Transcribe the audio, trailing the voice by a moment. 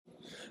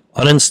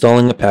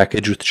Uninstalling a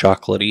package with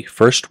Chocolatey.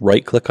 First,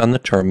 right-click on the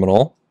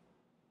terminal.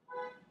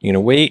 You're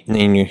going to wait, and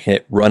then you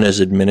hit Run as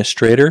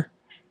Administrator.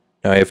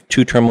 Now I have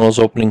two terminals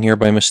opening here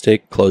by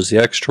mistake. Close the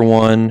extra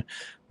one. I'm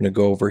going to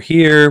go over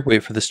here,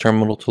 wait for this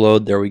terminal to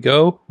load. There we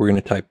go. We're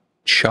going to type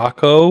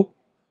Choco,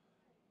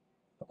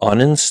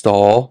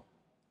 uninstall,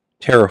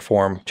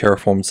 Terraform.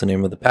 Terraform's the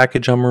name of the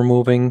package I'm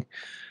removing.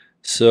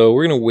 So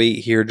we're going to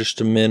wait here just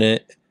a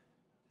minute.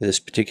 This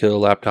particular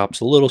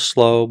laptop's a little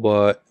slow,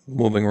 but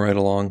moving right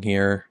along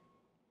here.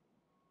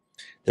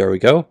 There we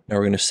go. Now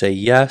we're going to say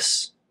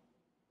yes.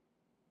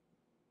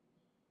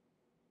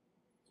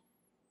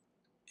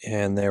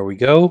 And there we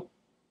go.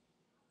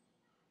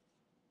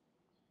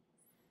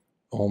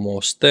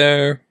 Almost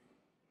there.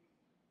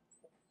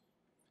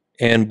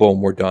 And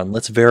boom, we're done.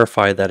 Let's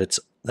verify that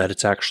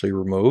it's actually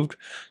removed.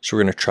 So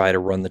we're going to try to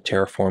run the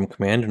Terraform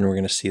command, and we're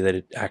going to see that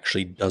it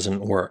actually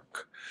doesn't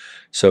work.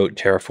 So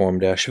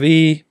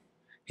Terraform-V,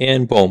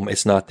 and boom,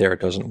 it's not there. It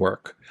doesn't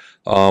work.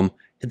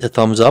 Hit the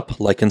thumbs up,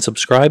 like, and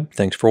subscribe.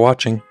 Thanks for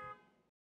watching.